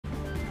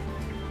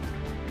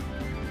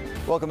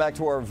Welcome back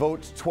to our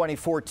Vote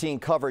 2014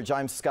 coverage.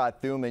 I'm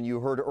Scott Thuman.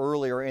 You heard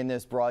earlier in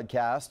this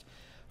broadcast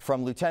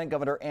from Lieutenant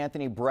Governor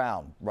Anthony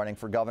Brown, running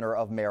for governor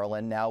of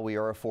Maryland. Now we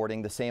are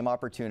affording the same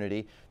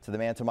opportunity to the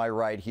man to my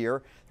right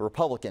here, the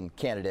Republican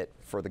candidate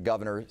for the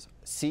governor's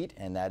seat,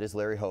 and that is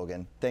Larry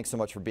Hogan. Thanks so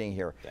much for being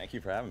here. Thank you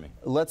for having me.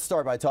 Let's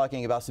start by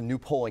talking about some new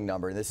polling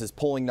number. This is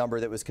polling number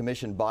that was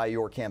commissioned by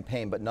your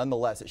campaign, but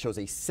nonetheless, it shows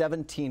a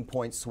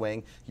 17-point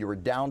swing. You were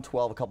down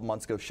 12 a couple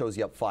months ago, shows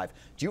you up 5.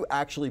 Do you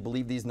actually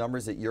believe these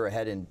numbers that you're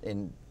ahead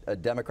in a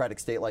Democratic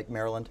state like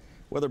Maryland?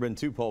 Well, there have been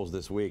 2 polls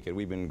this week, and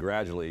we've been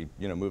gradually,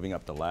 moving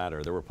up the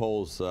ladder. There were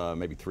polls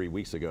maybe 3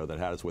 weeks ago that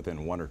had us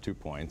within 1 or 2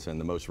 points, and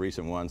the most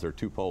recent ones are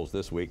 2 polls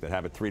this week that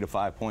have it 3 to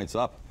 5 points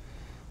up.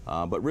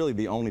 But really,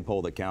 the only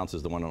poll that counts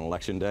is the one on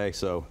Election Day.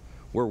 So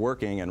we're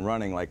working and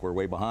running like we're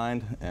way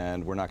behind,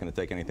 and we're not going to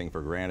take anything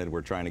for granted.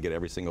 We're trying to get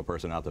every single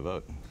person out to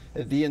vote.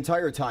 The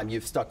entire time,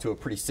 you've stuck to a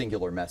pretty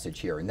singular message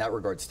here, and that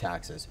regards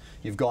taxes.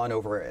 You've gone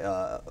over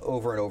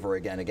and over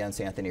again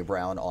against Anthony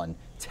Brown on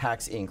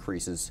tax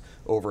increases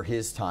over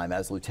his time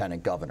as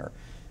lieutenant governor.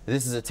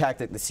 This is a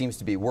tactic that seems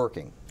to be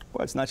working.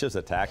 Well, it's not just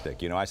a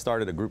tactic. I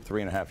started a group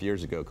 3.5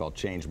 years ago called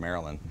Change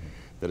Maryland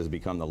that has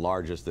become the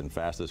largest and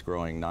fastest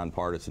growing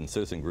nonpartisan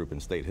citizen group in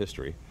state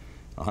history.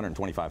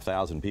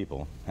 125,000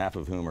 people, half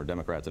of whom are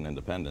Democrats and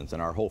independents,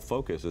 and our whole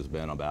focus has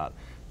been about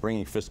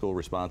bringing fiscal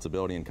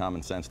responsibility and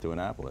common sense to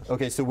Annapolis.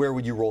 Okay, so where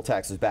would you roll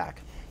taxes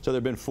back? So there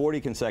have been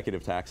 40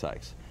 consecutive tax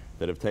hikes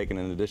that have taken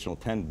an additional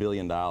 $10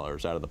 billion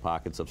out of the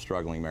pockets of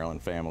struggling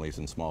Maryland families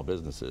and small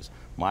businesses.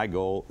 My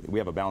goal, we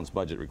have a balanced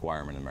budget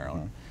requirement in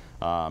Maryland,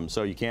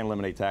 so you can't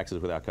eliminate taxes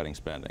without cutting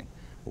spending.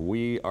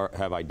 We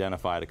have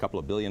identified a couple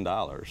of $1 billion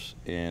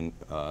in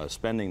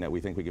spending that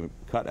we think we can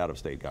cut out of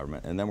state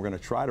government, and then we're going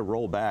to try to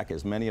roll back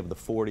as many of the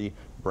 40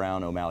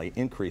 Brown-O'Malley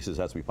increases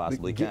as we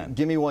possibly can.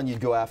 Give me one you'd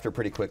go after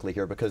pretty quickly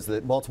here, because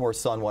the Baltimore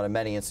Sun, one of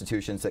many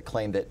institutions that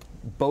claim that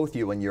both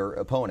you and your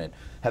opponent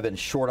have been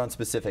short on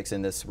specifics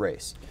in this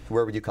race.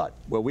 Where would you cut?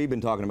 Well, we've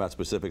been talking about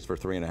specifics for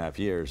 3.5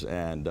 years,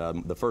 and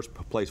the first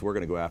place we're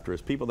going to go after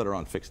is people that are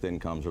on fixed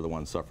incomes are the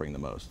ones suffering the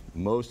most.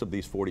 Most of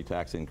these 40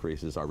 tax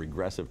increases are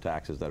regressive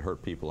taxes that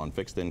hurt people on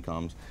fixed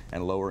incomes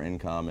and lower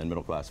income and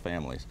middle class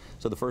families.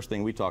 So the first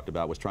thing we talked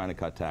about was trying to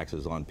cut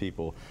taxes on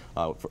people,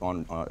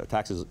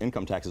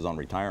 income taxes on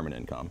retirement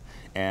income,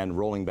 and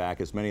rolling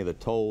back as many of the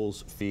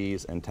tolls,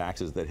 fees, and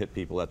taxes that hit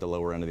people at the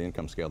lower end of the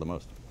income scale the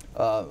most.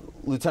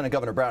 Lieutenant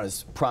Governor Brown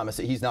has promised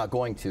that he's not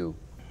going to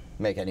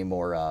make any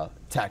more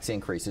tax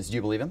increases. Do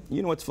you believe him?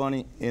 You know what's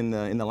funny? In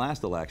the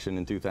last election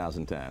in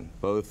 2010,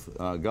 both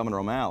Governor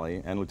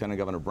O'Malley and Lieutenant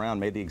Governor Brown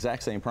made the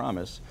exact same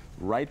promise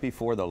right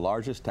before the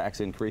largest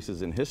tax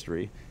increases in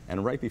history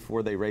and right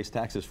before they raised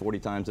taxes 40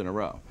 times in a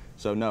row.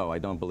 So no, I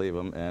don't believe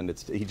him. And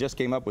he just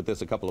came up with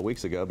this a couple of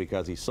weeks ago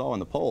because he saw in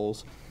the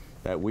polls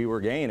that we were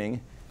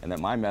gaining, and that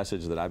my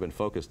message that I've been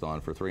focused on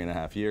for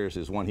 3.5 years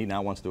is one he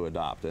now wants to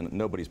adopt, and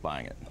nobody's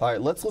buying it. All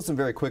right, let's listen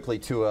very quickly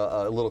to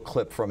a little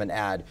clip from an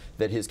ad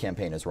that his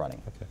campaign is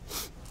running. Okay.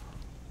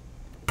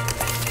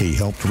 He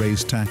helped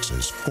raise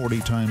taxes 40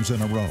 times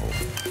in a row.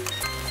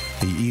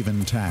 He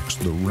even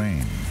taxed the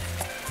rain.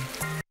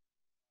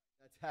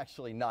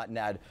 Actually not an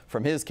ad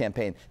from his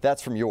campaign,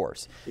 that's from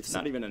yours. It's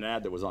not even an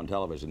ad that was on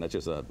television, that's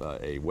just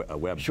a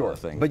web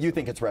thing. But you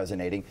think it's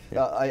resonating.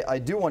 Yeah. I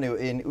do want to,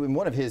 in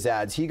one of his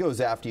ads, he goes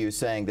after you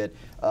saying that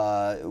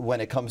when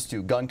it comes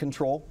to gun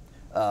control,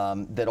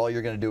 that all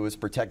you're going to do is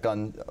protect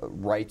gun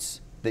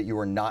rights, that you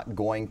are not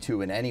going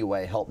to in any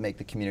way help make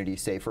the community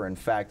safer. In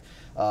fact,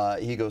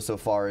 he goes so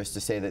far as to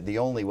say that the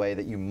only way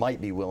that you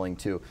might be willing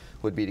to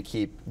would be to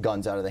keep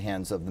guns out of the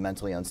hands of the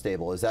mentally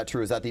unstable. Is that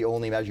true? Is that the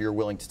only measure you're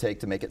willing to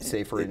take to make it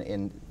safer in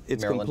Maryland?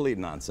 It's complete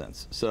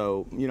nonsense.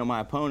 So,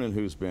 my opponent,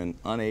 who's been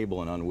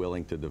unable and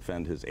unwilling to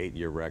defend his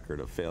 8-year record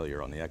of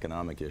failure on the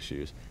economic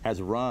issues,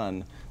 has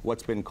run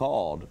what's been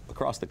called,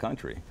 across the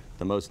country,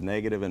 the most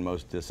negative and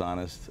most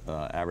dishonest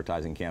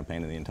advertising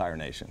campaign in the entire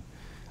nation.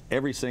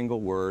 Every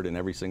single word in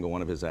every single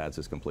one of his ads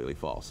is completely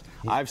false.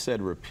 I've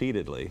said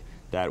repeatedly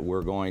that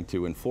we're going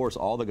to enforce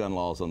all the gun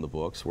laws on the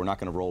books. We're not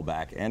going to roll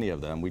back any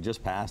of them. We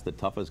just passed the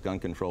toughest gun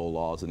control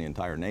laws in the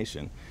entire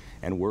nation,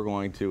 and we're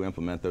going to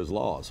implement those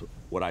laws.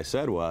 What I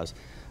said was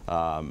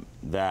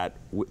that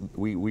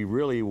we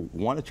really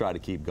want to try to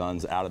keep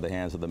guns out of the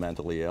hands of the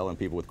mentally ill and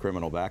people with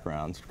criminal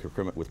backgrounds,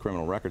 with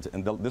criminal records,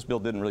 and this bill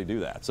didn't really do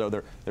that. So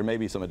there may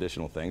be some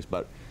additional things,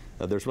 but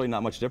there's really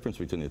not much difference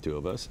between the two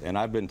of us, and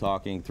I've been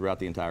talking throughout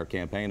the entire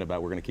campaign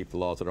about we're going to keep the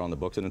laws that are on the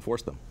books and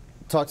enforce them.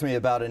 Talk to me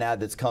about an ad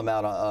that's come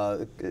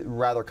out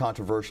rather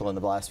controversial in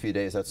the last few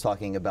days that's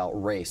talking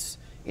about race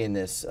in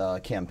this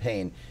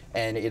campaign,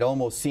 and it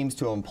almost seems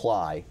to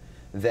imply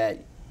that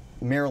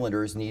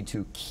Marylanders need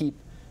to keep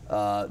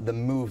the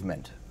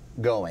movement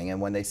going. And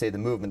when they say the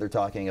movement, they're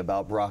talking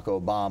about Barack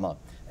Obama,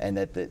 and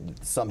that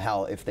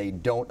somehow if they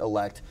don't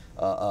elect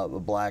a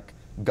black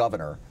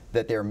governor,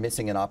 that they're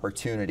missing an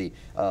opportunity.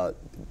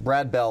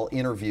 Brad Bell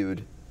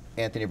interviewed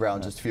Anthony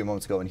Brown just a few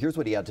moments ago, and here's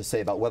what he had to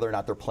say about whether or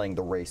not they're playing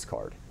the race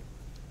card.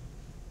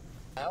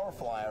 Our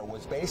flyer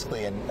was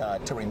basically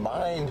to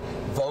remind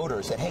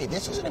voters that, hey,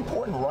 this is an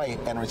important right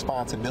and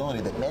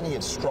responsibility that many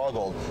have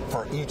struggled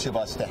for each of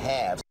us to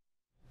have.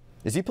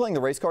 Is he playing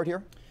the race card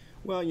here?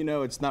 Well, you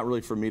know, it's not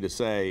really for me to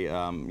say.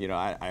 You know,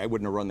 I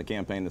wouldn't have run the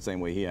campaign the same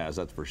way he has,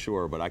 that's for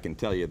sure. But I can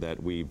tell you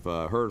that we've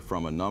heard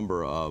from a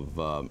number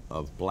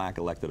of black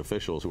elected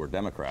officials who are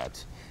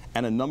Democrats,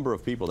 and a number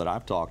of people that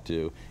I've talked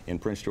to in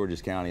Prince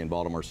George's County and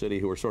Baltimore City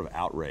who are sort of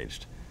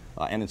outraged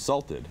and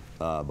insulted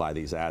by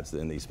these ads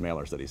and these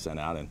mailers that he sent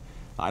out. And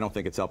I don't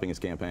think it's helping his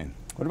campaign.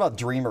 What about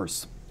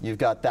dreamers? You've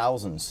got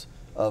thousands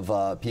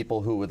of people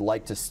who would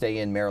like to stay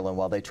in Maryland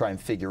while they try and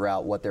figure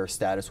out what their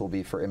status will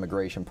be for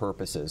immigration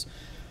purposes.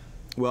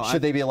 Well,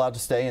 should they be allowed to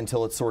stay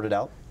until it's sorted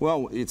out?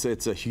 Well, it's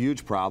a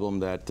huge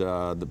problem that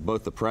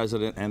both the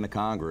president and the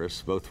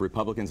Congress, both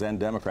Republicans and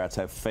Democrats,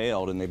 have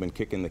failed, and they've been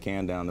kicking the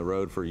can down the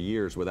road for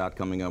years without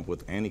coming up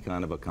with any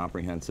kind of a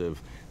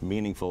comprehensive,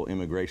 meaningful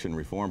immigration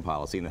reform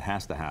policy, and it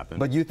has to happen.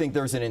 But you think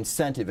there's an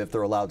incentive if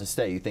they're allowed to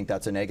stay? You think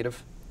that's a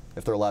negative?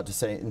 If they're allowed to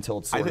stay until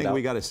it's sorted out? I think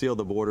we got to seal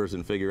the borders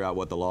and figure out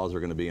what the laws are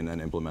going to be and then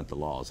implement the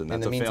laws. And that's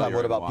in the meantime,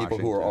 what about people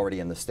who are already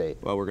in the state?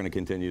 Well, we're going to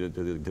continue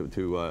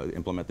to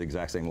implement the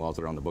exact same laws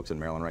that are on the books in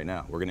Maryland right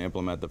now. We're going to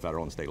implement the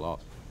federal and state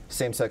laws.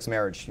 Same-sex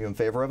marriage, you in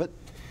favor of it?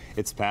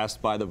 It's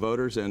passed by the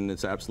voters, and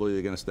it's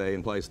absolutely going to stay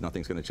in place.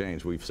 Nothing's going to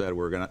change. We've said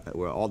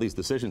all these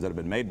decisions that have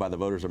been made by the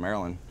voters of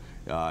Maryland,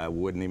 I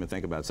wouldn't even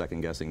think about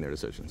second-guessing their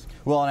decisions.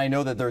 Well, and I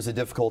know that there's a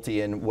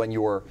difficulty in when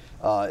you're,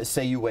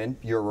 say you win,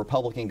 you're a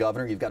Republican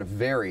governor, you've got a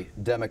very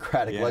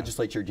Democratic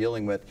legislature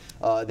dealing with.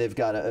 They've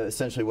got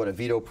essentially, what, a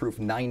veto-proof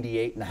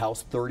 98 in the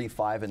House,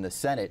 35 in the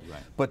Senate. Right.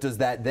 But does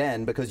that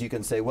then, because you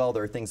can say, well,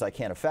 there are things I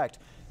can't affect,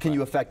 can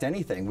you affect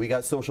anything? We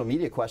got social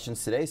media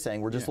questions today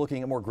saying we're just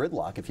looking at more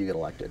gridlock if you get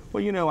elected.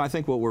 Well, you know, I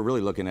think what we're really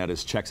looking at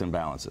is checks and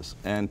balances.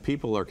 And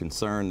people are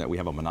concerned that we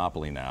have a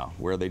monopoly now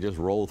where they just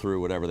roll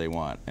through whatever they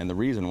want. And the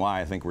reason why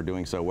I think we're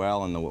doing so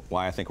well and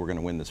why I think we're going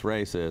to win this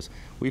race is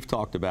we've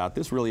talked about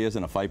this really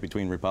isn't a fight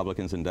between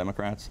Republicans and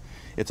Democrats.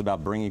 It's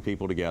about bringing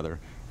people together,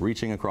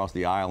 reaching across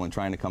the aisle and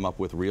trying to come up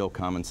with real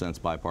common sense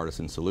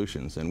bipartisan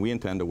solutions. And we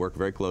intend to work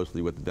very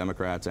closely with the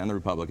Democrats and the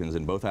Republicans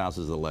in both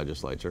houses of the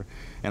legislature.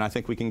 And I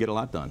think we can get a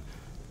lot done.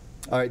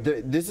 All right,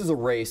 this is a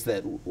race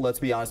that, let's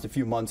be honest, a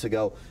few months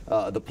ago,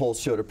 the polls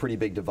showed a pretty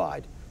big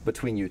divide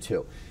between you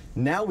two.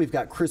 Now we've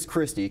got Chris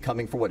Christie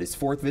coming for, what, his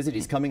fourth visit?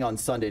 He's coming on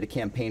Sunday to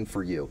campaign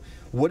for you.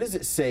 What does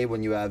it say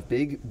when you have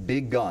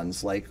big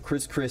guns like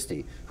Chris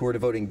Christie who are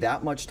devoting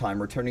that much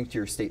time returning to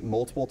your state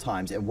multiple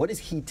times, and what is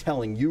he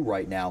telling you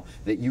right now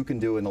that you can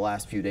do in the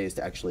last few days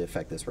to actually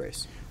affect this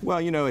race? Well,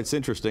 you know, it's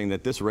interesting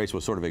that this race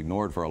was sort of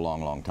ignored for a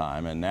long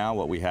time, and now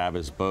what we have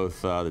is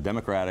both the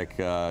Democratic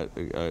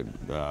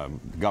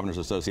Governors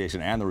Association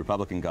and the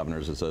Republican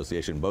Governors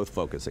Association both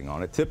focusing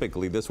on it.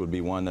 Typically, this would be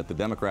one that the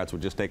Democrats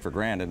would just take for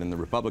granted and the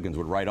Republicans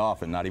would write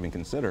off and not even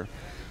consider.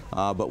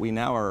 But we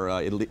now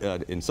are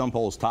in some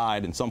polls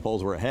tied, in some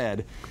polls we're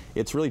ahead.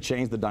 It's really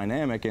changed the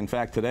dynamic. In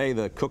fact, today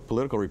the Cook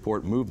Political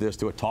Report moved this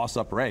to a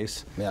toss-up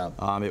race. Yeah.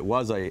 It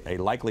was a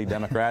likely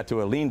Democrat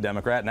to a lean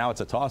Democrat. Now it's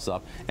a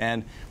toss-up.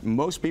 And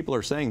most people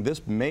are saying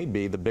this may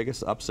be the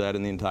biggest upset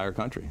in the entire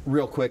country.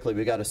 Real quickly,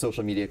 we got a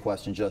social media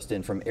question just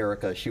in from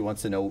Erica. She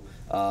wants to know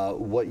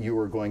what you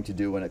are going to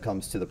do when it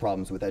comes to the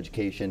problems with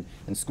education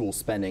and school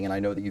spending. And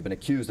I know that you've been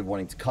accused of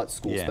wanting to cut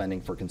school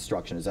spending for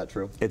construction. Is that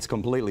true? It's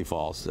completely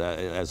false,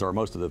 as are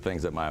most of the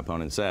things that my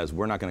opponent says.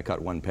 We're not going to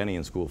cut one penny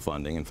in school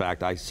funding. In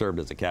fact, I served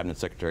as a cabinet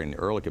secretary in the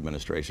Ehrlich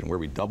administration where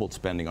we doubled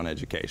spending on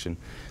education.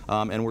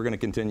 And we're going to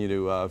continue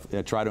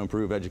to try to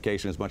improve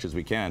education as much as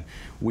we can.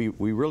 We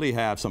really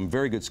have some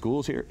very good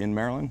schools here in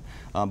Maryland,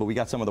 but we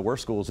got some of the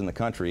worst schools in the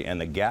country,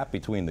 and the gap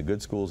between the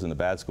good schools and the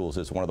bad schools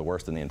is one of the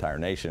worst in the entire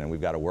nation, and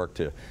we've got to work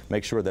to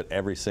make sure that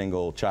every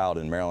single child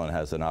in Maryland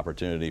has an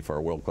opportunity for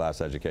a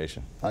world-class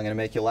education. I'm going to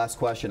make you last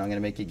question. I'm going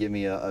to make you give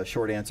me a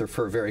short answer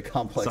for a very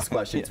complex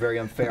question. It's very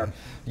unfair.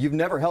 You've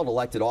never held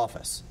elected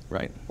office.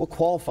 Right. What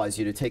qualifies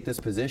you to take this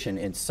position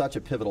in such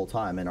a pivotal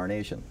time in our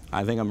nation?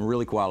 I think I'm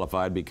really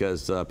qualified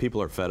because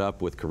people are fed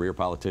up with career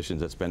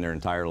politicians that spend their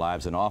entire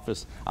lives in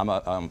office. I'm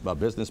a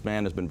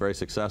businessman that's been very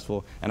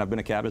successful, and I've been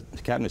a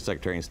cabinet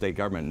secretary in state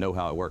government and know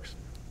how it works.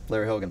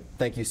 Larry Hogan,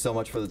 thank you so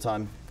much for the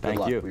time. Good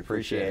luck. We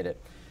appreciate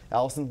it.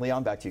 Allison,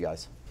 Leon, back to you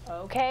guys.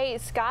 Okay,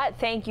 Scott,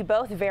 thank you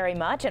both very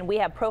much. And we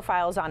have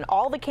profiles on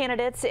all the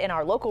candidates in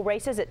our local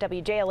races at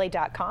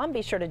WJLA.com.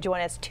 Be sure to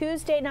join us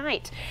Tuesday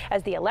night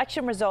as the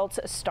election results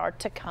start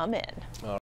to come in.